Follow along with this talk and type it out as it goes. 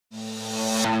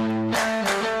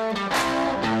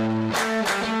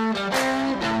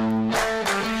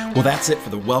Well, that's it for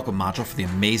the welcome module for the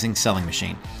amazing selling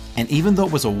machine. And even though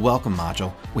it was a welcome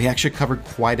module, we actually covered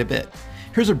quite a bit.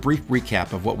 Here's a brief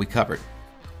recap of what we covered.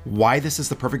 Why this is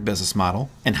the perfect business model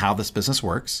and how this business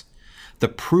works. The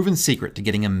proven secret to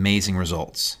getting amazing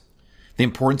results. The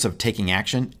importance of taking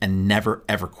action and never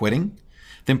ever quitting.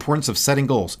 The importance of setting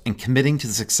goals and committing to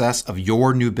the success of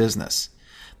your new business.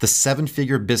 The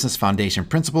 7-figure business foundation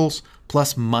principles,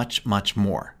 plus much, much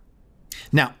more.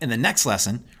 Now, in the next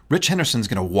lesson, Rich Henderson's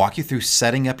going to walk you through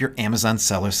setting up your Amazon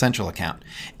Seller Central account.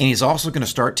 And he's also going to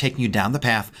start taking you down the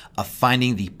path of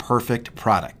finding the perfect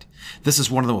product. This is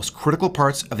one of the most critical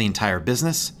parts of the entire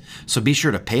business. So be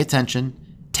sure to pay attention,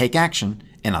 take action,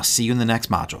 and I'll see you in the next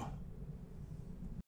module.